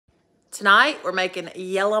Tonight, we're making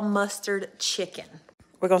yellow mustard chicken.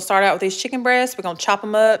 We're gonna start out with these chicken breasts. We're gonna chop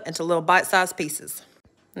them up into little bite-sized pieces.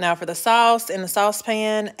 Now for the sauce, in the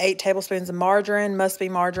saucepan, 8 tablespoons of margarine, must be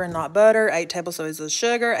margarine, not butter, 8 tablespoons of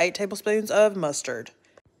sugar, 8 tablespoons of mustard.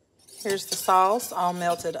 Here's the sauce all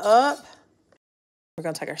melted up. We're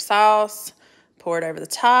gonna take our sauce, pour it over the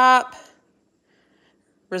top,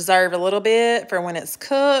 reserve a little bit for when it's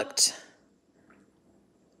cooked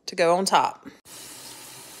to go on top.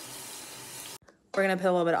 We're gonna put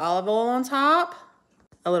a little bit of olive oil on top,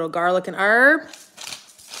 a little garlic and herb,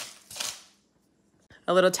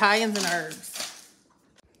 a little Italians and herbs.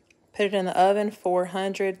 Put it in the oven for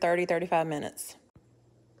 130-35 minutes.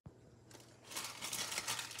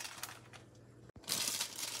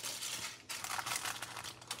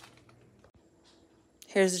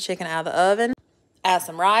 Here's the chicken out of the oven. Add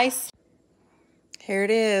some rice. Here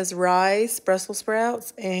it is, rice, Brussels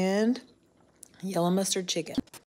sprouts, and yellow mustard chicken.